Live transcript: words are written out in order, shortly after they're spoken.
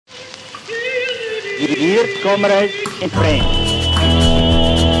Dear comrades and friends,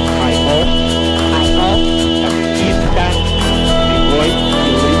 I hope that this time the voice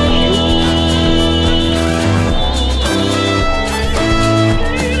will reach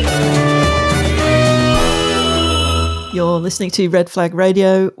you. You're listening to Red Flag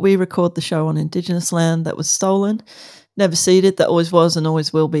Radio. We record the show on Indigenous land that was stolen, never ceded, that always was and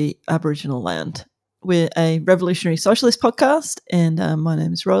always will be Aboriginal land. We're a revolutionary socialist podcast, and my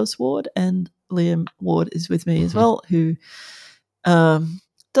name is Rose Ward, and Liam Ward is with me as well, who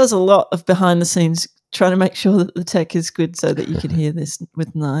does a lot of behind the scenes trying to make sure that the tech is good so that you can hear this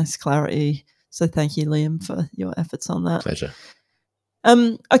with nice clarity. So thank you, Liam, for your efforts on that. Pleasure.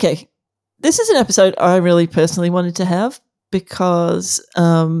 Okay, this is an episode I really personally wanted to have because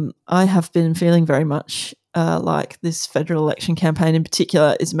I have been feeling very much like this federal election campaign in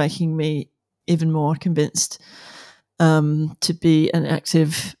particular is making me even more convinced to be an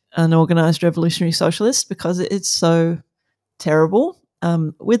active, unorganised revolutionary socialist because it's so terrible,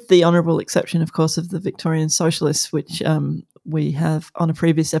 with the honourable exception, of course, of the Victorian Socialists, which we have on a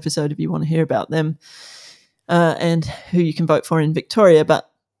previous episode if you want to hear about them and who you can vote for in Victoria. But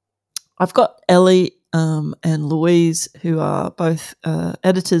I've got Ellie and Louise, who are both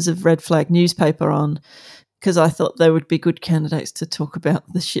editors of Red Flag newspaper, on because I thought they would be good candidates to talk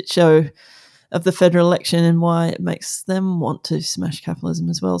about the shit show of the federal election and why it makes them want to smash capitalism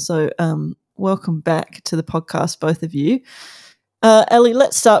as well. So welcome back to the podcast, both of you. Ellie,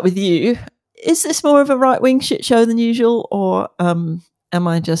 let's start with you. Is this more of a right-wing shit show than usual, or am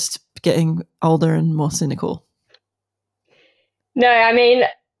I just getting older and more cynical? No, I mean,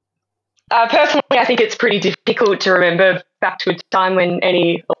 personally, I think it's pretty difficult to remember back to a time when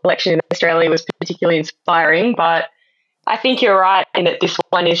any election in Australia was particularly inspiring, but I think you're right in that this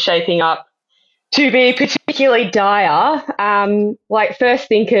one is shaping up to be particularly dire. First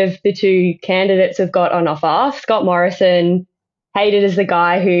think of the two candidates who've got on offer. Scott Morrison, hated as the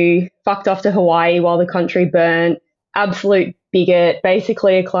guy who fucked off to Hawaii while the country burnt, absolute bigot,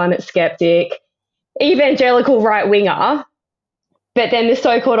 basically a climate skeptic, evangelical right-winger, but then the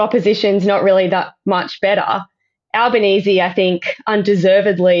so-called opposition's not really that much better. Albanese, I think,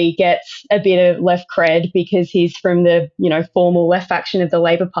 undeservedly gets a bit of left cred because he's from the, formal left faction of the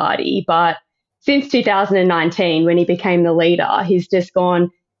Labor Party, but since 2019, when he became the leader, he's just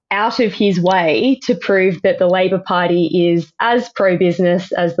gone out of his way to prove that the Labor Party is as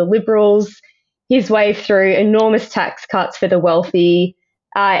pro-business as the Liberals. He's waved through enormous tax cuts for the wealthy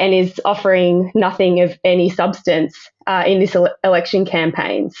and is offering nothing of any substance in this election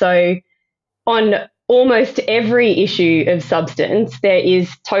campaign. So on almost every issue of substance, there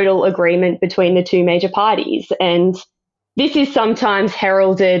is total agreement between the two major parties. And this is sometimes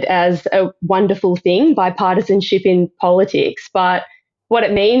heralded as a wonderful thing, bipartisanship in politics. But what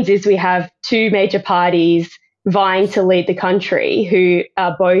it means is we have two major parties vying to lead the country who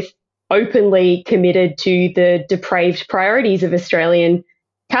are both openly committed to the depraved priorities of Australian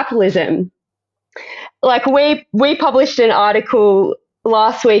capitalism. We published an article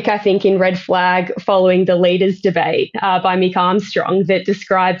last week, I think, in Red Flag following the leaders' debate by Mick Armstrong that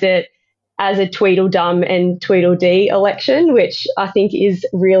described it as a Tweedledum and Tweedledee election, which I think is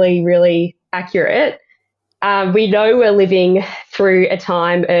really, really accurate. We know we're living through a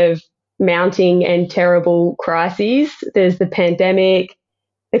time of mounting and terrible crises. There's the pandemic,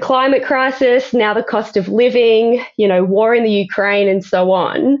 the climate crisis, now the cost of living, war in the Ukraine and so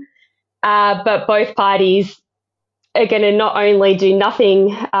on. But both parties are going to not only do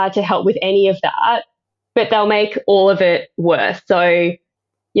nothing to help with any of that, but they'll make all of it worse. So,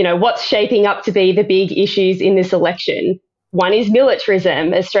 what's shaping up to be the big issues in this election? One is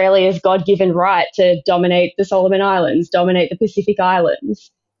militarism, Australia's God-given right to dominate the Solomon Islands, dominate the Pacific Islands.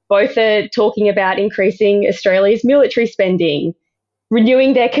 Both are talking about increasing Australia's military spending,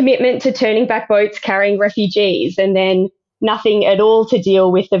 renewing their commitment to turning back boats carrying refugees, and then nothing at all to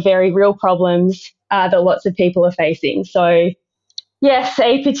deal with the very real problems that lots of people are facing. So, yes,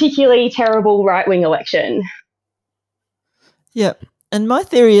 a particularly terrible right-wing election. Yeah, and my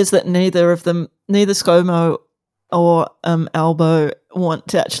theory is that neither of them, neither ScoMo or Albo, want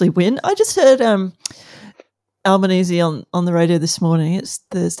to actually win. I just heard Albanese on the radio this morning. It's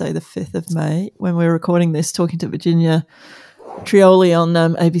Thursday the 5th of May when we're recording this, talking to Virginia Trioli on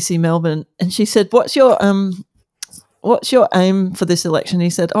ABC Melbourne, and she said, what's your aim for this election? He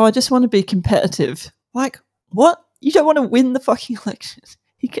said, I just want to be competitive. Like, what? You don't want to win the fucking election?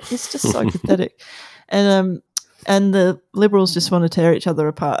 It's just so pathetic. And the Liberals just want to tear each other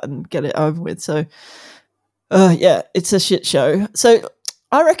apart and get it over with. So, it's a shit show. So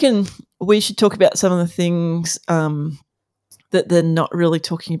I reckon we should talk about some of the things that they're not really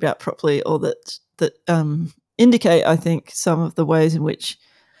talking about properly, or that indicate, I think, some of the ways in which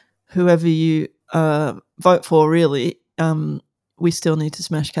whoever you vote for, really, we still need to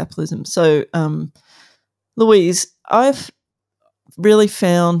smash capitalism. So, Louise, I've really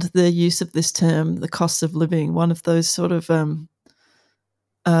found the use of this term, the cost of living, one of those sort of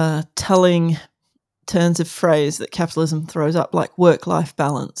telling turns of phrase that capitalism throws up, like work-life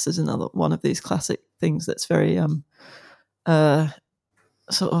balance is another one of these classic things that's very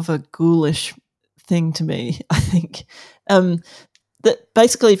sort of a ghoulish thing to me, I think. That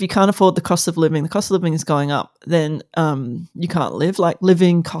basically, if you can't afford the cost of living is going up, then you can't live. Like,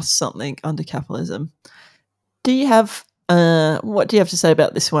 living costs something under capitalism. Do you have what do you have to say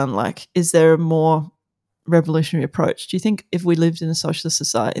about this one? Like, is there a more revolutionary approach? Do you think if we lived in a socialist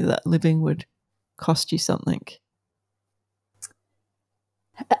society that living would cost you something?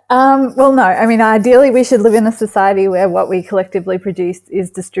 Well, no. I mean, ideally, we should live in a society where what we collectively produce is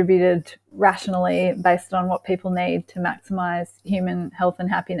distributed rationally based on what people need to maximise human health and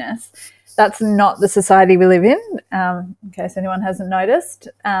happiness. That's not the society we live in case anyone hasn't noticed.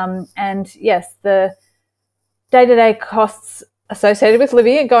 And yes, the day-to-day costs associated with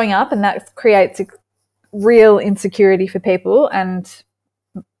living are going up, and that creates a real insecurity for people, and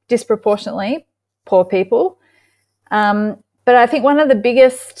disproportionately poor people. But I think one of the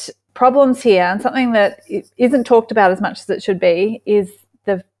biggest problems here, and something that isn't talked about as much as it should be, is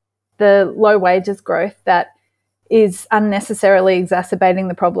the low wages growth that is unnecessarily exacerbating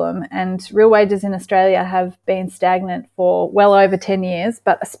the problem. And real wages in Australia have been stagnant for well over 10 years,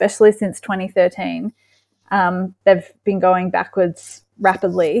 but especially since 2013. They've been going backwards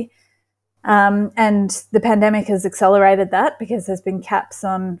rapidly. And the pandemic has accelerated that, because there's been caps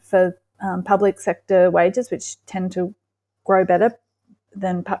for public sector wages, which tend to grow better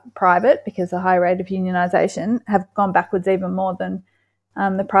than private, because the high rate of unionisation, have gone backwards even more than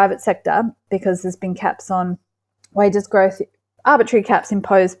the private sector, because there's been caps on wages growth, arbitrary caps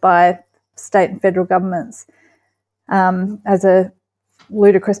imposed by state and federal governments as a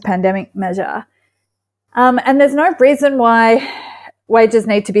ludicrous pandemic measure. And there's no reason why wages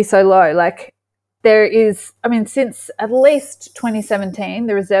need to be so low. Like, there is, I mean, since at least 2017,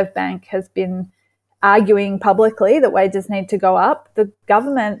 the Reserve Bank has been arguing publicly that wages need to go up. The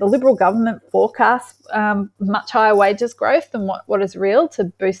Liberal government forecasts much higher wages growth than what is real, to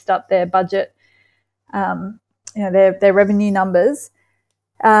boost up their budget, their revenue numbers.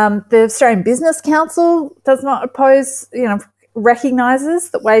 The Australian Business Council does not oppose, recognises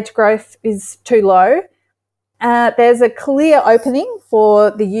that wage growth is too low. There's a clear opening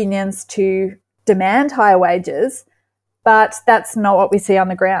for the unions to demand higher wages, but that's not what we see on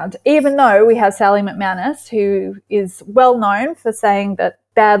the ground. Even though we have Sally McManus, who is well known for saying that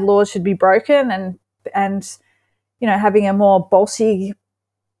bad laws should be broken, and having a more bolshy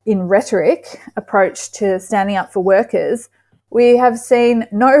in rhetoric approach to standing up for workers, we have seen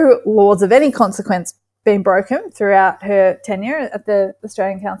no laws of any consequence being broken throughout her tenure at the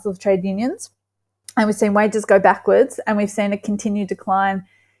Australian Council of Trade Unions. And we've seen wages go backwards, and we've seen a continued decline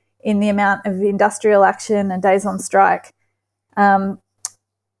in the amount of industrial action and days on strike,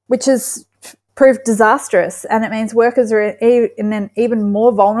 which has proved disastrous. And it means workers are in an even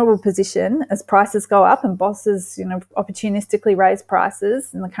more vulnerable position as prices go up and bosses, opportunistically raise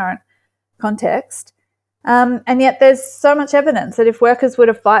prices in the current context. And yet there's so much evidence that if workers were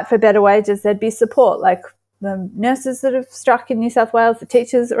to fight for better wages, there'd be support. Like the nurses that have struck in New South Wales, the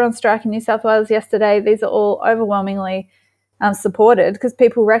teachers that were on strike in New South Wales yesterday, these are all overwhelmingly supported, because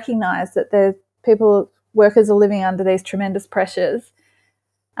people recognise that workers are living under these tremendous pressures.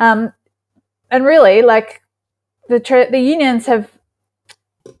 And really, like, the unions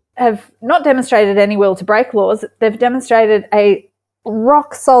have not demonstrated any will to break laws. They've demonstrated a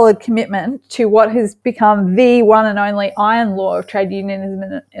rock solid commitment to what has become the one and only iron law of trade unionism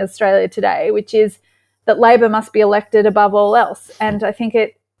in Australia today, which is that Labor must be elected above all else. And I think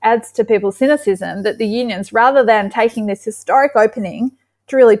it adds to people's cynicism that the unions, rather than taking this historic opening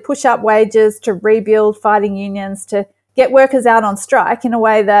to really push up wages, to rebuild fighting unions, to get workers out on strike in a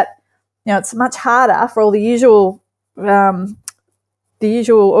way that, it's much harder for all the usual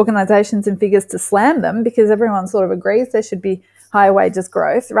organisations and figures to slam them, because everyone sort of agrees there should be higher wages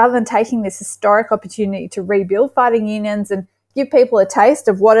growth, rather than taking this historic opportunity to rebuild fighting unions and give people a taste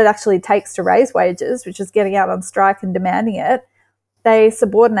of what it actually takes to raise wages, which is getting out on strike and demanding it. They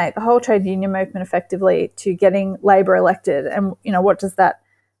subordinate the whole trade union movement effectively to getting Labor elected. And,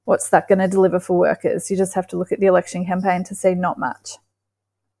 what's that going to deliver for workers? You just have to look at the election campaign to see not much.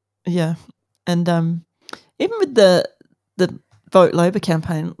 Yeah. And even with the Vote Labor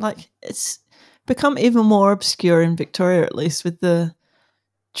campaign, like, it's become even more obscure in Victoria, at least with the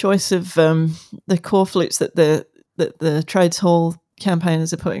choice of the corflutes that the Trades Hall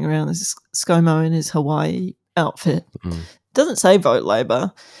campaigners are putting around. There's ScoMo in his Hawaii outfit. Doesn't say vote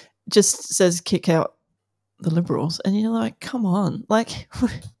Labor, just says kick out the Liberals. And you're like, come on. Like,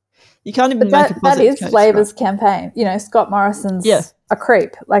 you can't even make a positive that is case, Labor's right? campaign. You know, Scott Morrison's a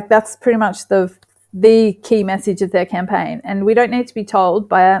creep. Like, that's pretty much the key message of their campaign. And we don't need to be told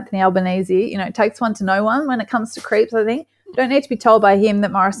by Anthony Albanese, you know, it takes one to know one when it comes to creeps, I think. We don't need to be told by him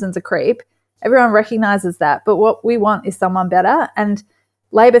that Morrison's a creep. Everyone recognises that. But what we want is someone better. And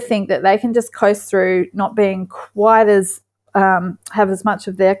Labor think that they can just coast through not being quite as, have as much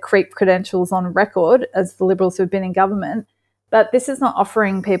of their creep credentials on record as the Liberals who have been in government. But this is not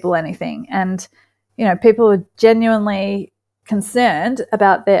offering people anything. And, you know, people are genuinely concerned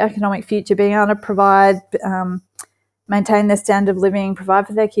about their economic future, being able to provide, maintain their standard of living, provide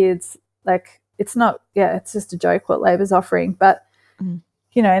for their kids. Like, it's not, it's just a joke what Labor's offering. But,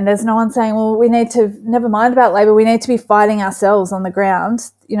 you know, and there's no one saying, well, we need to, never mind about Labor, we need to be fighting ourselves on the ground.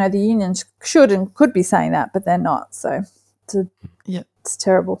 You know, the unions should and could be saying that, but they're not. So it's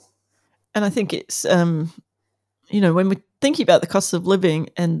terrible. And I think it's, you know, when we're thinking about the cost of living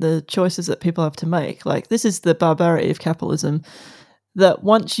and the choices that people have to make, like, this is the barbarity of capitalism, that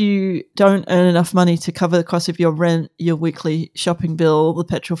once you don't earn enough money to cover the cost of your rent, your weekly shopping bill, the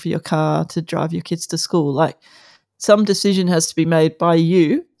petrol for your car, to drive your kids to school, like, some decision has to be made by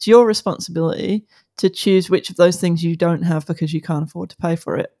you. It's your responsibility to choose which of those things you don't have because you can't afford to pay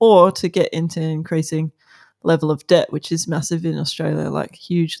for it, or to get into an increasing level of debt, which is massive in Australia, like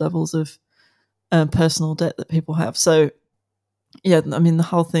huge levels of personal debt that people have. So, yeah, I mean, the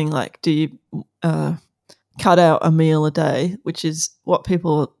whole thing, like, do you cut out a meal a day, which is what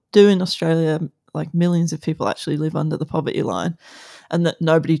people do in Australia, like millions of people actually live under the poverty line, and that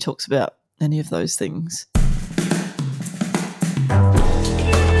nobody talks about any of those things.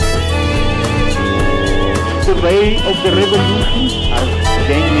 The way of the revolution are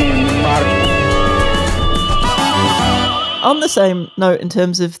gaining mark. On the same note, in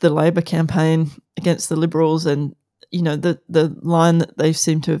terms of the Labor campaign against the Liberals, and, you know, the line that they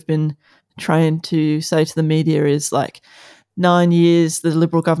seem to have been trained to say to the media is like, 9 years, the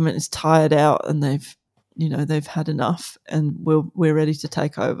Liberal government is tired out and they've had enough and we're ready to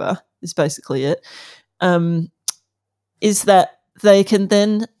take over, is basically it. Is that they can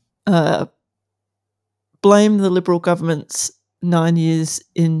then blame the Liberal government's 9 years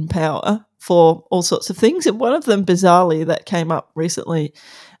in power for all sorts of things. And one of them, bizarrely, that came up recently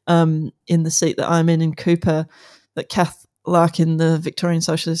in the seat that I'm in Cooper, that Kath Larkin, the Victorian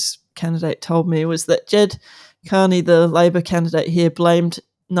Socialist candidate, told me, was that Jed Carney, the Labor candidate here, blamed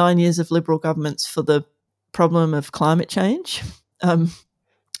 9 years of Liberal governments for the problem of climate change,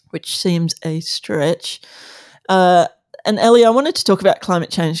 which seems a stretch. And Ellie, I wanted to talk about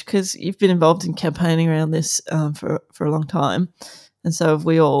climate change because you've been involved in campaigning around this for a long time, and so have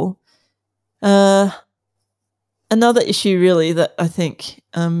we all. Another issue really that I think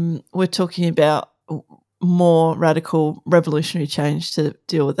we're talking about more radical revolutionary change to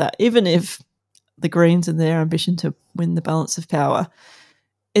deal with that, even if the Greens and their ambition to win the balance of power.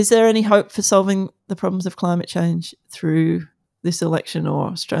 Is there any hope for solving the problems of climate change through this election or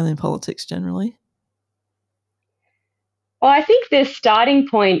Australian politics generally? Well, I think the starting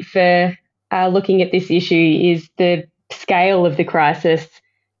point for looking at this issue is the scale of the crisis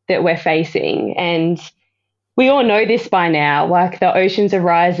that we're facing. And we all know this by now, like the oceans are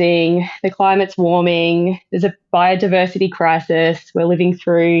rising, the climate's warming, there's a biodiversity crisis, we're living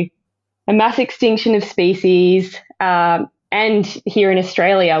through a mass extinction of species. And here in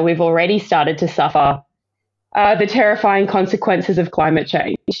Australia, we've already started to suffer the terrifying consequences of climate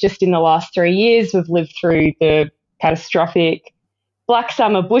change. Just in the last 3 years, we've lived through the catastrophic Black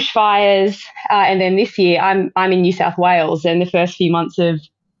Summer bushfires. And then this year, I'm in New South Wales, and the first few months of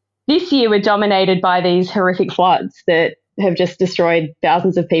this year were dominated by these horrific floods that have just destroyed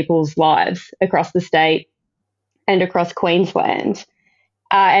thousands of people's lives across the state and across Queensland.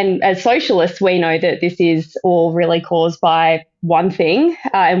 And as socialists, we know that this is all really caused by one thing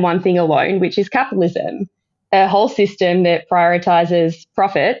and one thing alone, which is capitalism, a whole system that prioritizes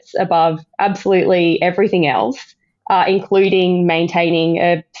profits above absolutely everything else, including maintaining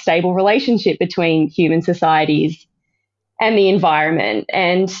a stable relationship between human societies and the environment.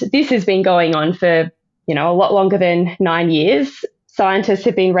 And this has been going on for, a lot longer than 9 years. Scientists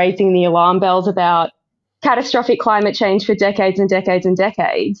have been raising the alarm bells about catastrophic climate change for decades and decades and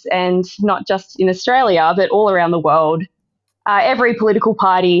decades, and not just in Australia, but all around the world. Every political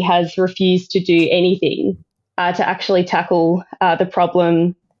party has refused to do anything to actually tackle the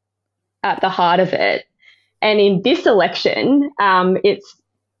problem at the heart of it. And in this election, it's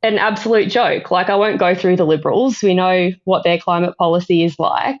an absolute joke. Like, I won't go through the Liberals. We know what their climate policy is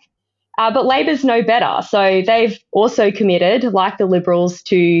like. But Labor's no better. So they've also committed, like the Liberals,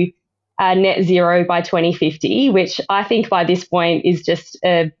 to net zero by 2050, which I think by this point is just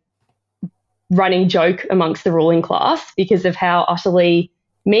a running joke amongst the ruling class because of how utterly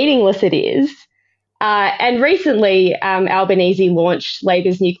meaningless it is. And recently, Albanese launched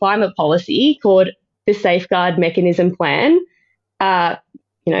Labor's new climate policy called the Safeguard Mechanism Plan,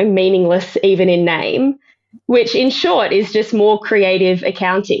 meaningless even in name, which in short is just more creative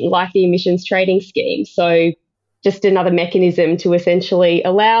accounting, like the emissions trading scheme. So just another mechanism to essentially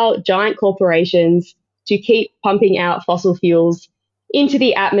allow giant corporations to keep pumping out fossil fuels into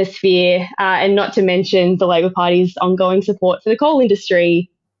the atmosphere, and not to mention the Labor Party's ongoing support for the coal industry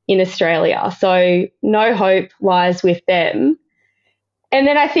in Australia. So no hope lies with them. And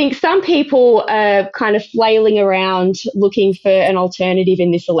then I think some people are kind of flailing around looking for an alternative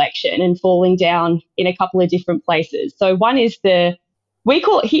in this election and falling down in a couple of different places. So one is here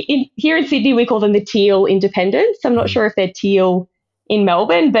in Sydney, we call them the Teal Independents. I'm not sure if they're teal in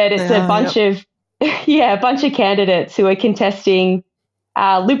Melbourne, but it's a bunch of candidates who are contesting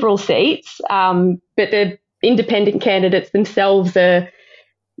Liberal seats. But the independent candidates themselves are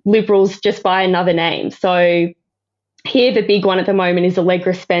Liberals just by another name. So here, the big one at the moment is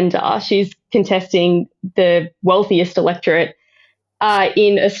Allegra Spender. She's contesting the wealthiest electorate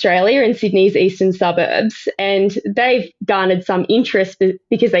in Australia, in Sydney's eastern suburbs. And they've garnered some interest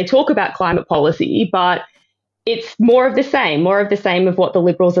because they talk about climate policy, but it's more of the same of what the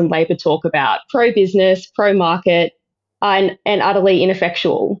Liberals and Labor talk about: pro-business, pro-market, and utterly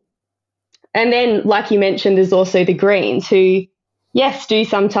ineffectual. And then, like you mentioned, there's also the Greens, who, yes, do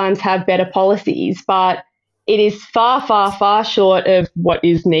sometimes have better policies, but it is far, far, far short of what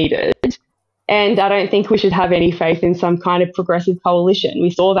is needed. And I don't think we should have any faith in some kind of progressive coalition.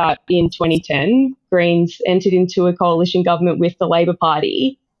 We saw that in 2010. Greens entered into a coalition government with the Labor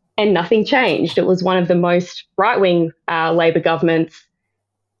Party and nothing changed. It was one of the most right-wing Labor governments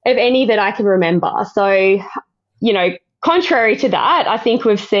of any that I can remember. So, contrary to that, I think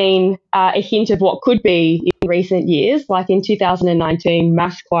we've seen a hint of what could be in recent years, like in 2019,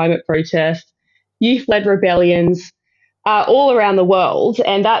 mass climate protests, youth-led rebellions all around the world.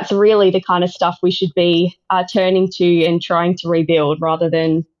 And that's really the kind of stuff we should be turning to and trying to rebuild, rather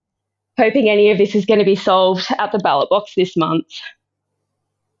than hoping any of this is going to be solved at the ballot box this month.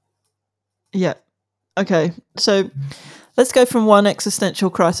 Yeah. Okay. So let's go from one existential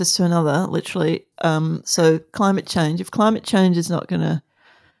crisis to another, literally. So climate change. If climate change is not going to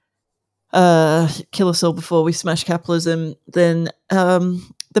kill us all before we smash capitalism, then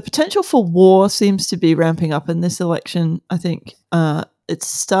the potential for war seems to be ramping up in this election. I think it's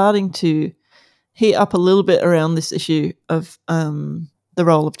starting to heat up a little bit around this issue of the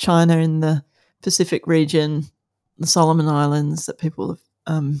role of China in the Pacific region, the Solomon Islands that people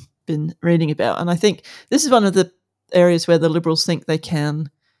have been reading about. And I think this is one of the areas where the Liberals think they can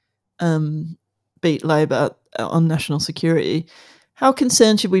beat Labor on national security. How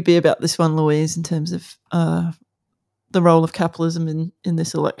concerned should we be about this one, Louise, in terms of the role of capitalism in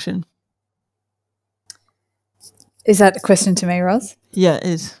this election? Is that a question to me, Roz? Yeah, it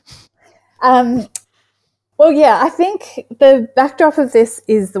is. Well, yeah, I think the backdrop of this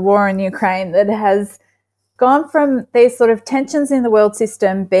is the war in Ukraine that has gone from these sort of tensions in the world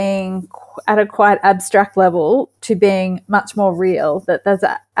system being at a quite abstract level to being much more real, that there's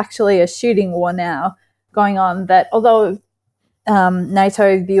actually a shooting war now going on, that although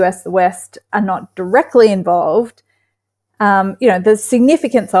NATO, the US, the West are not directly involved, the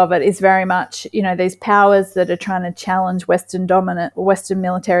significance of it is very much, these powers that are trying to challenge Western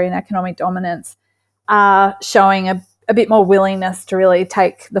military and economic dominance are showing a bit more willingness to really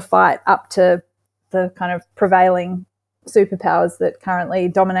take the fight up to the kind of prevailing superpowers that currently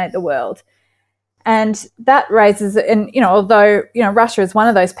dominate the world. And that raises, and, although, Russia is one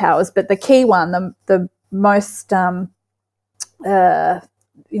of those powers, but the key one, the most, the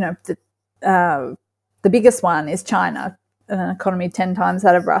biggest one is China, an economy 10 times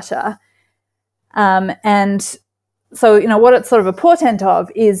that of Russia. And so, what it's sort of a portent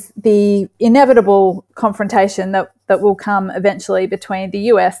of is the inevitable confrontation that will come eventually between the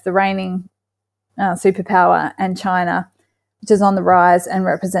US, the reigning superpower, and China, which is on the rise and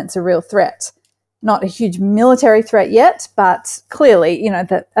represents a real threat. Not a huge military threat yet, but clearly,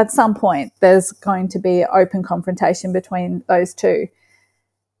 that at some point there's going to be open confrontation between those two.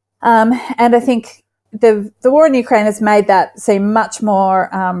 And I think the war in Ukraine has made that seem much more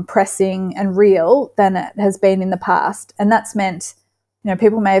pressing and real than it has been in the past. And that's meant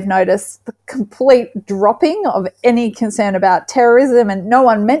people may have noticed the complete dropping of any concern about terrorism, and no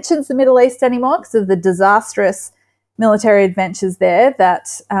one mentions the Middle East anymore because of the disastrous military adventures there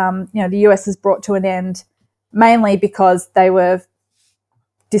that, the US has brought to an end, mainly because they were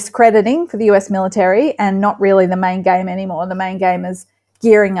discrediting for the US military and not really the main game anymore. The main game is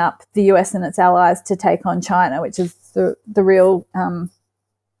gearing up the US and its allies to take on China, which is the real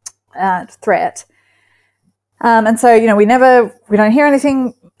threat. And so, we don't hear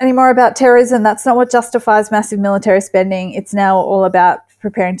anything anymore about terrorism. That's not what justifies massive military spending. It's now all about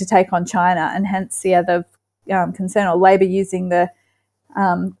preparing to take on China, and hence the other concern, or Labor using the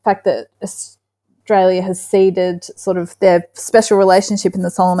fact that Australia has ceded sort of their special relationship in the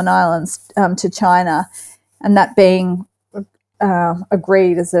Solomon Islands to China, and that being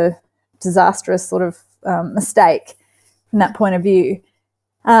agreed as a disastrous sort of mistake from that point of view.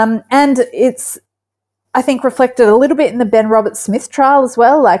 And it's, I think, reflected a little bit in the Ben Roberts-Smith trial as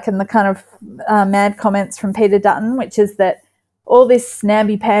well, like in the kind of mad comments from Peter Dutton, which is that all this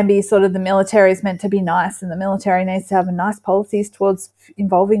namby-pamby sort of the military is meant to be nice, and the military needs to have nice policies towards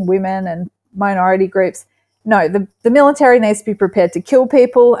involving women and minority groups. No, the military needs to be prepared to kill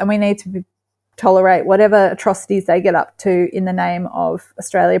people, and we need to tolerate whatever atrocities they get up to in the name of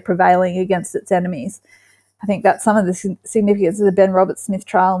Australia prevailing against its enemies. I think that's some of the significance of the Ben Roberts-Smith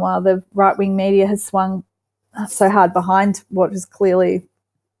trial, and while the right-wing media has swung so hard behind what is clearly,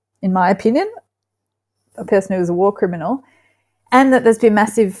 in my opinion, a person who was a war criminal, and that there's been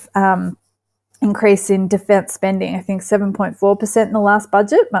massive increase in defence spending. I think 7.4% in the last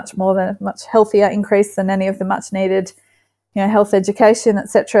budget, much healthier increase than any of the much needed, health, education,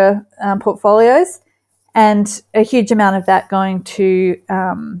 etc. Portfolios, and a huge amount of that going to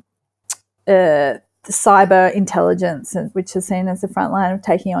the cyber intelligence, which is seen as the front line of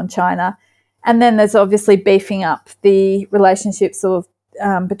taking on China. And then there's obviously beefing up the relationships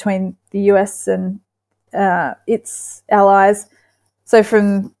between the US and its allies. So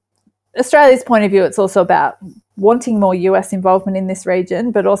from Australia's point of view, it's also about wanting more US involvement in this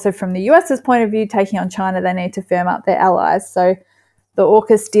region, but also from the US's point of view, taking on China, they need to firm up their allies. So the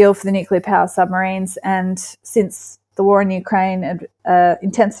AUKUS deal for the nuclear power submarines, and since the war in Ukraine,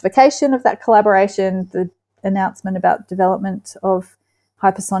 intensification of that collaboration, the announcement about development of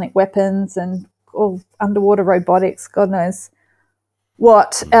hypersonic weapons and all underwater robotics, God knows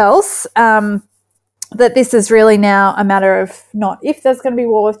what else, that this is really now a matter of not if there's going to be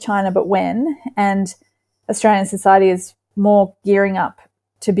war with China, but when. And Australian society is more gearing up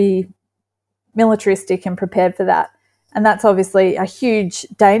to be militaristic and prepared for that. And that's obviously a huge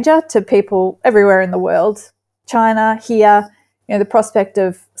danger to people everywhere in the world. China, here, the prospect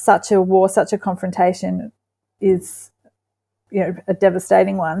of such a war, such a confrontation is, a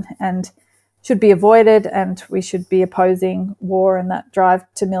devastating one and should be avoided, and we should be opposing war and that drive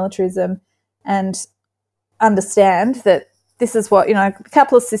to militarism, and understand that this is what, the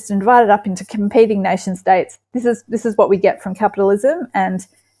capitalist system divided up into competing nation states. This is what we get from capitalism, and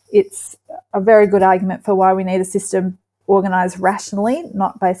it's a very good argument for why we need a system organised rationally,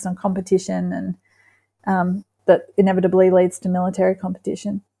 not based on competition, and that inevitably leads to military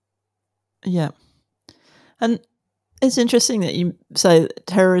competition. Yeah. And it's interesting that you say that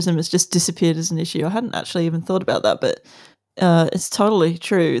terrorism has just disappeared as an issue. I hadn't actually even thought about that, but it's totally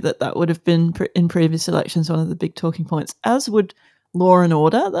true that would have been in previous elections one of the big talking points, as would law and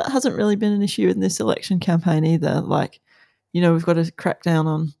order. That hasn't really been an issue in this election campaign either. Like, we've got to crack down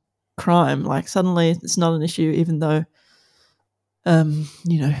on crime. Like, suddenly it's not an issue, even though,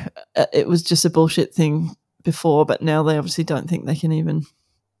 it was just a bullshit thing before, but now they obviously don't think they can even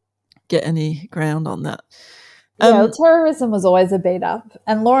get any ground on that. Terrorism was always a beat up,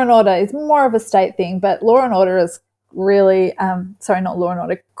 and law and order is more of a state thing, but law and order is really, not law and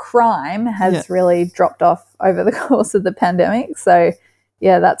order, crime has really dropped off over the course of the pandemic. So,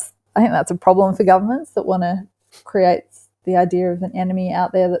 I think that's a problem for governments that want to create the idea of an enemy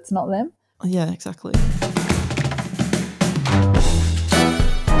out there that's not them. Yeah, exactly.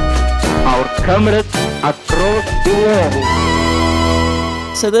 Our comrades across the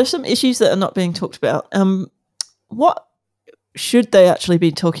world. So there's some issues that are not being talked about. What should they actually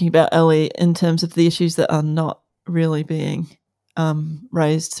be talking about, Ellie, in terms of the issues that are not really being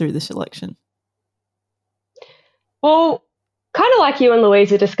raised through this election? Well, kind of like you and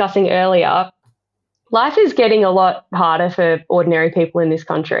Louise were discussing earlier, life is getting a lot harder for ordinary people in this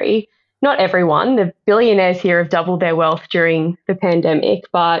country. Not everyone. The billionaires here have doubled their wealth during the pandemic,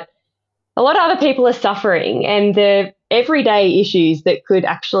 but a lot of other people are suffering, and the everyday issues that could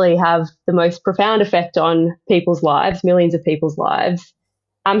actually have the most profound effect on people's lives, millions of people's lives,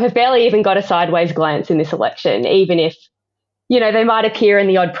 have barely even got a sideways glance in this election, even if, they might appear in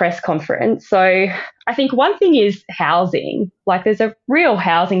the odd press conference. So I think one thing is housing. Like, there's a real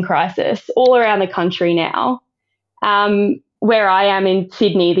housing crisis all around the country now. Where I am in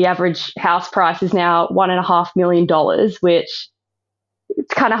Sydney, the average house price is now $1.5 million, which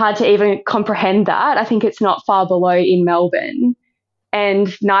it's kind of hard to even comprehend that. I think it's not far below in Melbourne.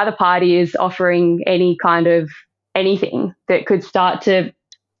 And neither party is offering any kind of anything that could start to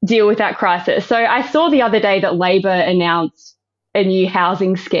deal with that crisis. So I saw the other day that Labor announced a new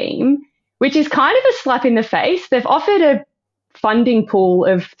housing scheme, which is kind of a slap in the face. They've offered a funding pool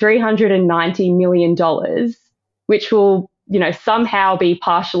of $390 million, which will, somehow be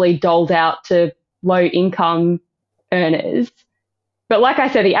partially doled out to low income earners. But like I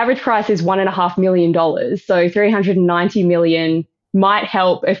said, the average price is $1.5 million. So $390 million might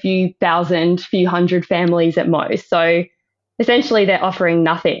help a few hundred families at most. So essentially they're offering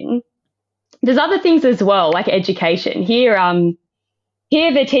nothing. There's other things as well, like education. Here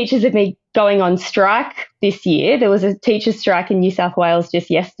the teachers have been going on strike this year. There was a teachers' strike in New South Wales just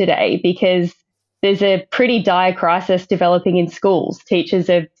yesterday because there's a pretty dire crisis developing in schools. Teachers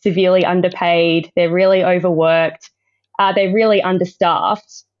are severely underpaid. They're really overworked. They're really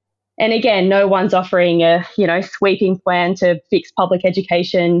understaffed. And again, no one's offering a, sweeping plan to fix public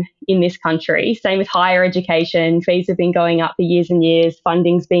education in this country. Same with higher education. Fees have been going up for years and years.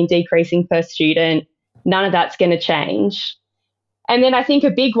 Funding's been decreasing per student. None of that's going to change. And then I think a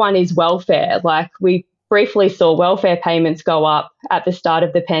big one is welfare. Like, we briefly saw welfare payments go up at the start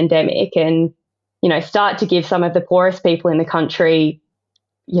of the pandemic and, start to give some of the poorest people in the country,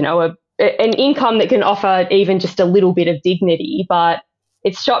 an income that can offer even just a little bit of dignity, but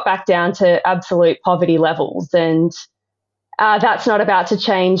it's shot back down to absolute poverty levels, and that's not about to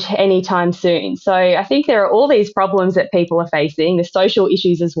change anytime soon. So I think there are all these problems that people are facing, the social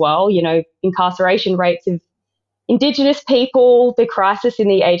issues as well, incarceration rates of Indigenous people, the crisis in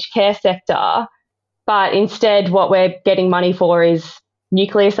the aged care sector, but instead what we're getting money for is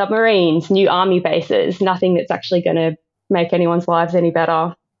nuclear submarines, new army bases, nothing that's actually going to make anyone's lives any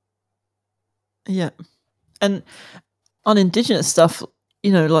better. Yeah. And on Indigenous stuff,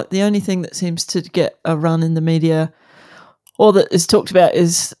 like the only thing that seems to get a run in the media or that is talked about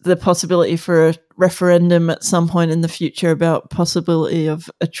is the possibility for a referendum at some point in the future about possibility of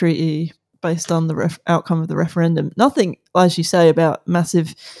a treaty based on the outcome of the referendum. Nothing, as you say, about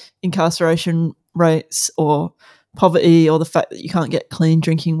massive incarceration rates or poverty or the fact that you can't get clean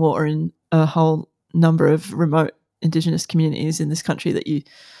drinking water in a whole number of remote Indigenous communities in this country, that you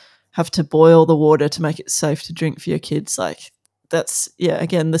have to boil the water to make it safe to drink for your kids. Like, that's,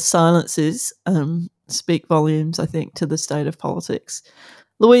 again, the silences speak volumes, I think, to the state of politics.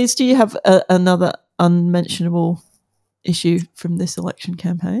 Louise, do you have another unmentionable issue from this election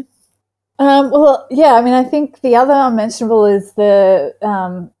campaign? I think the other unmentionable is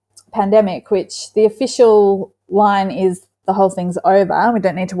the pandemic, which the official line is the whole thing's over. We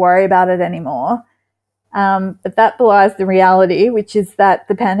don't need to worry about it anymore. But that belies the reality, which is that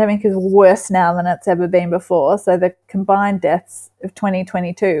the pandemic is worse now than it's ever been before. So the combined deaths of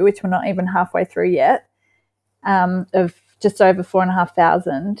 2022, which we're not even halfway through yet, of just over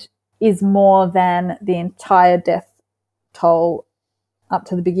 4,500, is more than the entire death toll up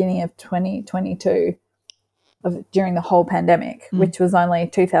to the beginning of 2022 during the whole pandemic, which was only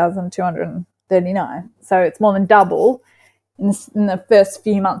 2,239. So it's more than double in the first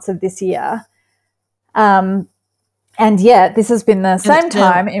few months of this year. And yet this has been the same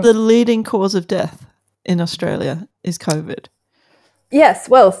time. The leading cause of death in Australia is COVID. Yes,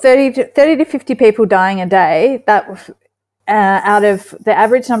 well, 30 to 50 people dying a day. That out of the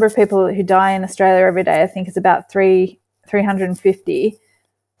average number of people who die in Australia every day, I think is about 350.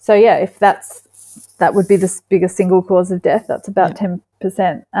 So yeah, if that would be the biggest single cause of death. That's about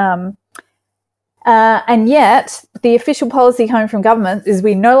 10%. And yet the official policy coming from government is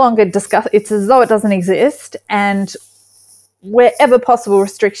we no longer discuss. It's as though it doesn't exist, and wherever possible,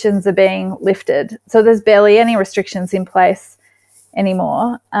 restrictions are being lifted. So there's barely any restrictions in place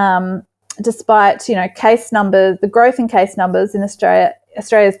anymore, despite case numbers. The growth in case numbers in Australia.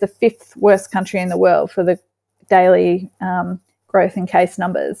 Australia is the 5th worst country in the world for the daily growth in case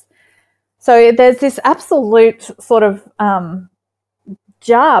numbers. So there's this absolute sort of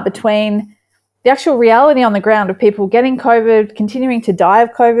jar between the actual reality on the ground of people getting COVID, continuing to die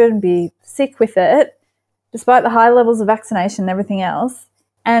of COVID and be sick with it, despite the high levels of vaccination and everything else,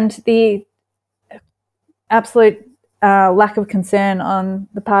 and the absolute lack of concern on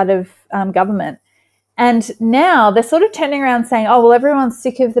the part of government. And now they're sort of turning around saying, oh, well, everyone's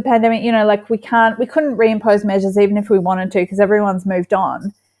sick of the pandemic. Like we couldn't reimpose measures even if we wanted to because everyone's moved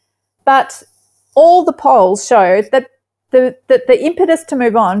on. But all the polls showed that the impetus to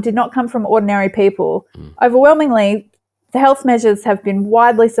move on did not come from ordinary people. Overwhelmingly, the health measures have been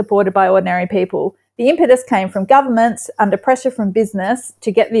widely supported by ordinary people. The impetus came from governments under pressure from business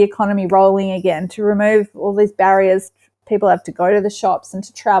to get the economy rolling again, to remove all these barriers. People have to go to the shops and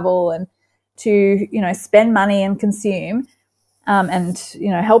to travel and to, spend money and consume and,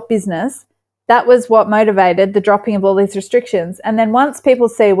 help business. That was what motivated the dropping of all these restrictions. And then once people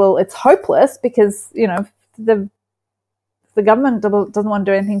see, well, it's hopeless because, the government doesn't want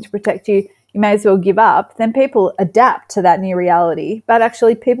to do anything to protect you, you may as well give up, then people adapt to that new reality. But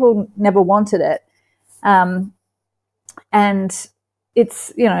actually people never wanted it. And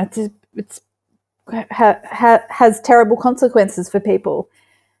it's, has terrible consequences for people.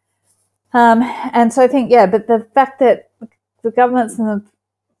 And so I think, but the fact that the governments and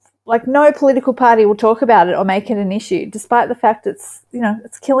no political party will talk about it or make it an issue, despite the fact it's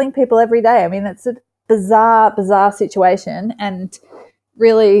killing people every day. I mean, it's a bizarre situation, and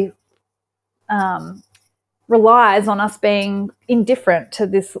really relies on us being indifferent to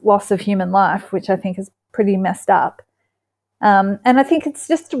this loss of human life, which I think is pretty messed up. And I think it's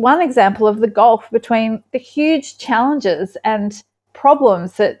just one example of the gulf between the huge challenges and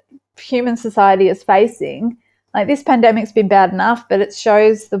problems that human society is facing. Like, this pandemic's been bad enough, but it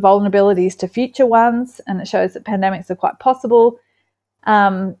shows the vulnerabilities to future ones, and it shows that pandemics are quite possible.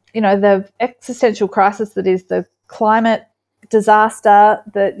 The existential crisis that is the climate disaster,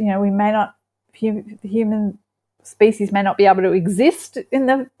 that, the human species may not be able to exist in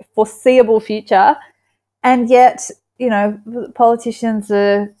the foreseeable future. And yet, politicians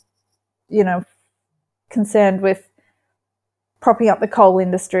are, concerned with propping up the coal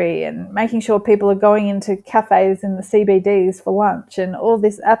industry and making sure people are going into cafes in the CBDs for lunch and all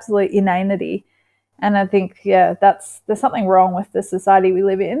this absolute inanity. And I think, there's something wrong with the society we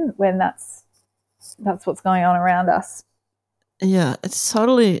live in when that's what's going on around us. Yeah, it's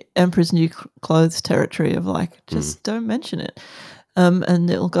totally Emperor's New Clothes territory of just don't mention it, and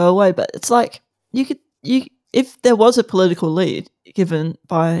it'll go away. But it's like you if there was a political lead given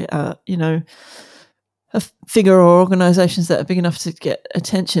by a figure or organisations that are big enough to get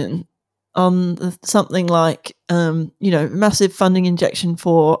attention on something like massive funding injection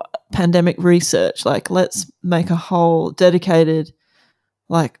for pandemic research, let's make a whole dedicated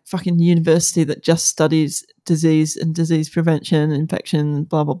fucking university that just studies disease and disease prevention, infection,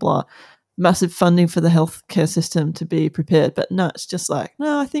 blah blah blah, massive funding for the healthcare system to be prepared. But no, it's just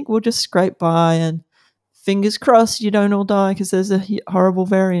no, I think we'll just scrape by, and fingers crossed you don't all die because there's a horrible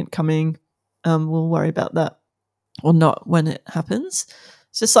variant coming. We'll worry about that, or not when it happens.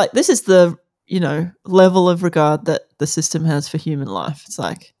 It's just this is the level of regard that the system has for human life. It's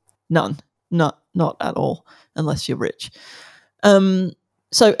none, not at all, unless you're rich.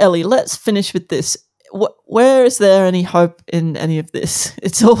 So Ellie, let's finish with this. Where is there any hope in any of this?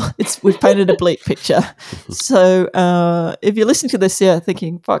 We've painted a bleak picture. So if you're listening to this,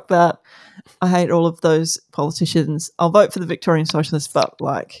 thinking, fuck that, I hate all of those politicians, I'll vote for the Victorian Socialists, but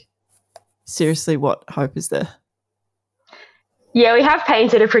seriously, what hope is there? Yeah, we have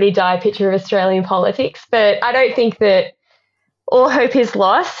painted a pretty dire picture of Australian politics, but I don't think that all hope is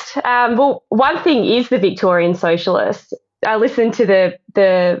lost. Well, one thing is the Victorian Socialists. I listened to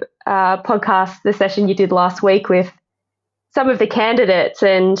the podcast, the session you did last week with some of the candidates,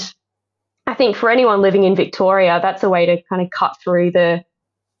 and I think for anyone living in Victoria, that's a way to kind of cut through the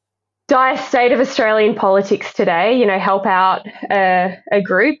dire state of Australian politics today, help out a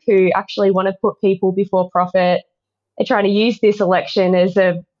group who actually want to put people before profit. They're trying to use this election as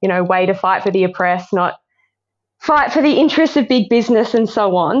a, way to fight for the oppressed, not fight for the interests of big business and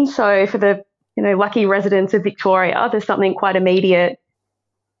so on. So for the, lucky residents of Victoria, there's something quite immediate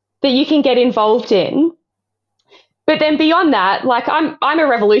that you can get involved in. But then beyond that, I'm a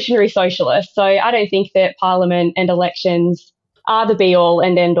revolutionary socialist, so I don't think that Parliament and elections are the be-all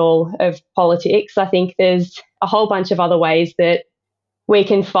and end-all of politics. I think there's a whole bunch of other ways that we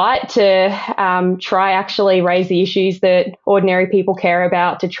can fight to try actually raise the issues that ordinary people care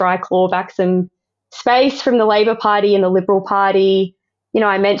about, to try claw back some space from the Labor Party and the Liberal Party.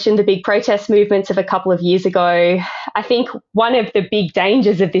 I mentioned the big protest movements of a couple of years ago. I think one of the big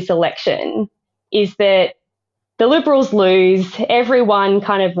dangers of this election is that the Liberals lose. Everyone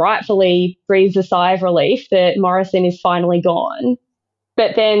kind of rightfully breathes a sigh of relief that Morrison is finally gone.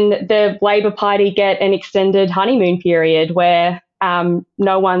 But then the Labor Party get an extended honeymoon period where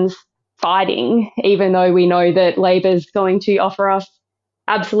no one's fighting, even though we know that Labor's going to offer us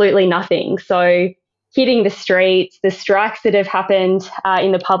absolutely nothing. So hitting the streets, the strikes that have happened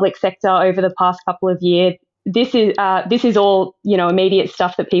in the public sector over the past couple of years, this is all immediate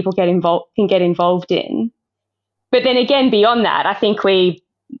stuff that people can get involved in. But then again, beyond that, I think we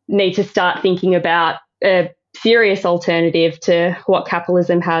need to start thinking about a serious alternative to what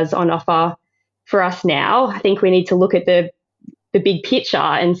capitalism has on offer for us now. I think we need to look at the big picture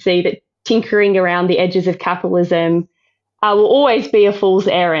and see that tinkering around the edges of capitalism will always be a fool's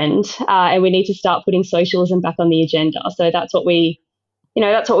errand, and we need to start putting socialism back on the agenda. So that's what we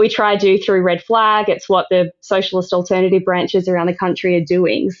try to do through Red Flag. It's what the socialist alternative branches around the country are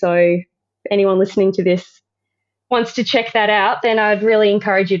doing. So if anyone listening to this wants to check that out, then I'd really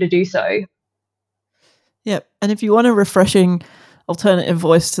encourage you to do so. Yep. And if you want a refreshing alternative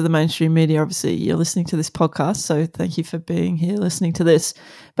voice to the mainstream media, obviously you're listening to this podcast, so thank you for being here listening to this.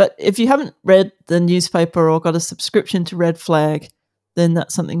 But if you haven't read the newspaper or got a subscription to Red Flag, then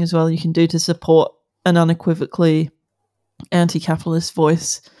that's something as well you can do to support an unequivocally anti-capitalist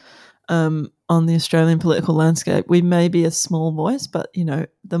voice on the Australian political landscape. We may be a small voice, but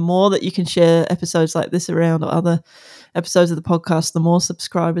the more that you can share episodes like this around, or other episodes of the podcast, the more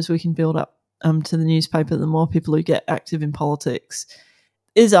subscribers we can build up to the newspaper, the more people who get active in politics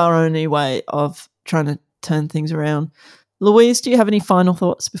is our only way of trying to turn things around. Louise, do you have any final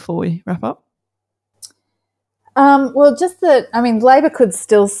thoughts before we wrap up? Well, just that, Labor could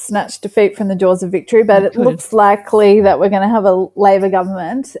still snatch defeat from the jaws of victory, but it looks likely that we're going to have a Labor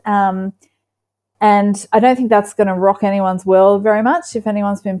government. And I don't think that's going to rock anyone's world very much. If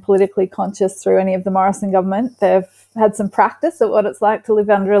anyone's been politically conscious through any of the Morrison government, they've had some practice at what it's like to live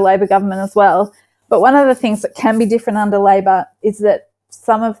under a Labor government as well. But one of the things that can be different under Labor is that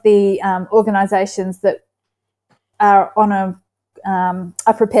some of the organisations that are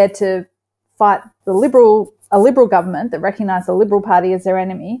are prepared to fight a liberal government that recognise the Liberal Party as their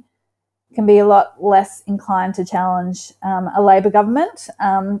enemy can be a lot less inclined to challenge a Labor government.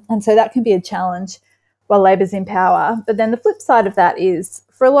 And so that can be a challenge while Labor's in power. But then the flip side of that is,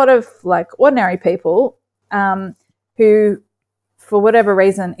 for a lot of ordinary people who, for whatever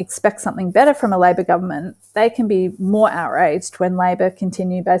reason, expect something better from a Labor government, they can be more outraged when Labor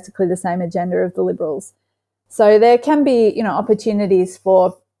continue basically the same agenda of the Liberals. So there can be, opportunities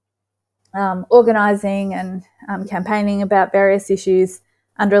for organising and campaigning about various issues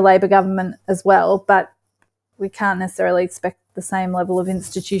under a Labor government as well, but we can't necessarily expect the same level of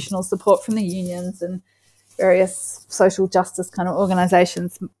institutional support from the unions and various social justice kind of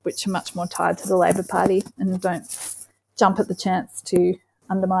organisations, which are much more tied to the Labor Party and don't jump at the chance to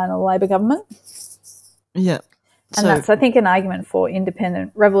undermine a Labor government. Yeah. And that's, I think, an argument for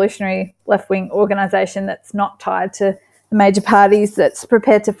independent, revolutionary, left-wing organisation that's not tied to the major parties, that's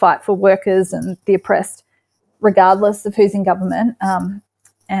prepared to fight for workers and the oppressed, regardless of who's in government.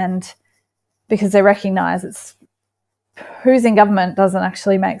 And because they recognise it's who's in government doesn't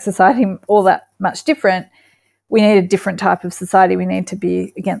actually make society all that much different. We need a different type of society. We need to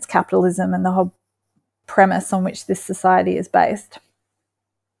be against capitalism and the whole premise on which this society is based.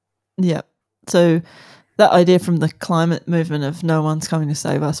 Yeah. So that idea from the climate movement of no one's coming to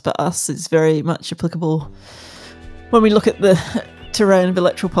save us but us is very much applicable when we look at the terrain of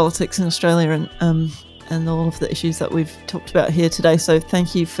electoral politics in Australia and all of the issues that we've talked about here today. So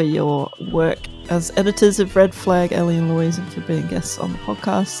thank you for your work as editors of Red Flag, Ellie and Louise, and for being guests on the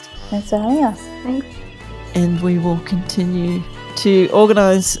podcast. Thanks for having us. Thanks. And we will continue to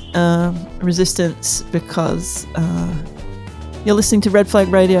organise resistance because you're listening to Red Flag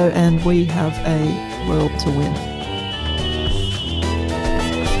Radio and we have a world to win.